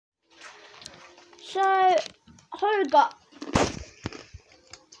So, hold up.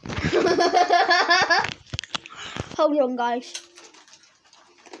 Hold on, guys.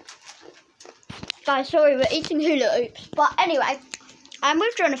 Guys, sorry, we're eating hula hoops. But anyway, I'm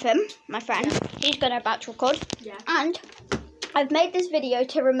with Jonathan, my friend. Yeah. He's gonna about to record. Yeah. And I've made this video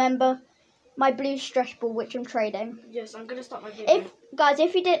to remember my blue stress ball, which I'm trading. Yes, I'm gonna start my video.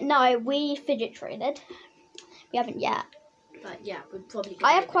 If you didn't know, we fidget traded. We haven't yet. But yeah, we're probably.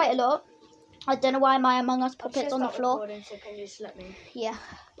 I have quite a lot. I don't know why my Among Us puppets on the floor. So can you just let me? Yeah.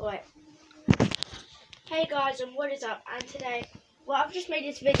 Alright. Hey guys, and what is up? And today, well, I've just made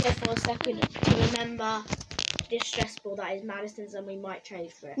this video for a second to remember this stress ball that is Madison's, and we might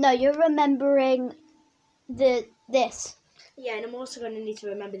trade for it. No, you're remembering this. Yeah, and I'm also going to need to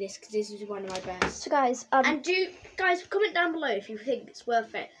remember this because this is one of my best. So guys, and guys, comment down below if you think it's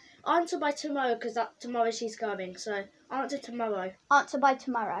worth it. Answer by tomorrow because tomorrow she's coming. So answer tomorrow. Answer by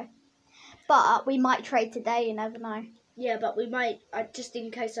tomorrow. But we might trade today. You never know. Yeah, but we might. Just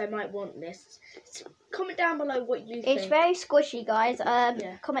in case, I might want this. So comment down below what you think. It's very squishy, guys.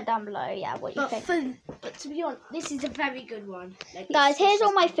 Yeah. Comment down below, yeah, what you think. But to be honest, this is a very good one. Like, guys, here's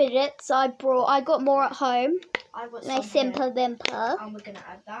all my fidgets I brought. I got more at home. I got nice simple dimple. And we're gonna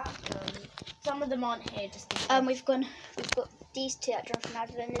add that. Some of them aren't here. Just we've got these two at Jonathan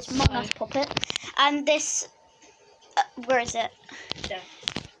added in this Among Us puppet, and this. Where is it? There.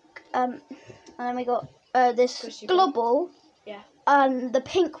 And then we got this global. Yeah. The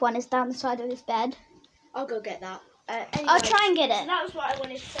pink one is down the side of this bed. I'll go get that. Anyway, I'll try and get it. So that was what I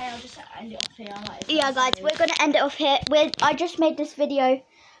wanted to say. I'll just end it off here. Yeah, guys, we're going to end it off here. I just made this video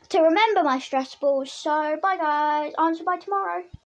to remember my stress balls. So, bye, guys. Answer by tomorrow.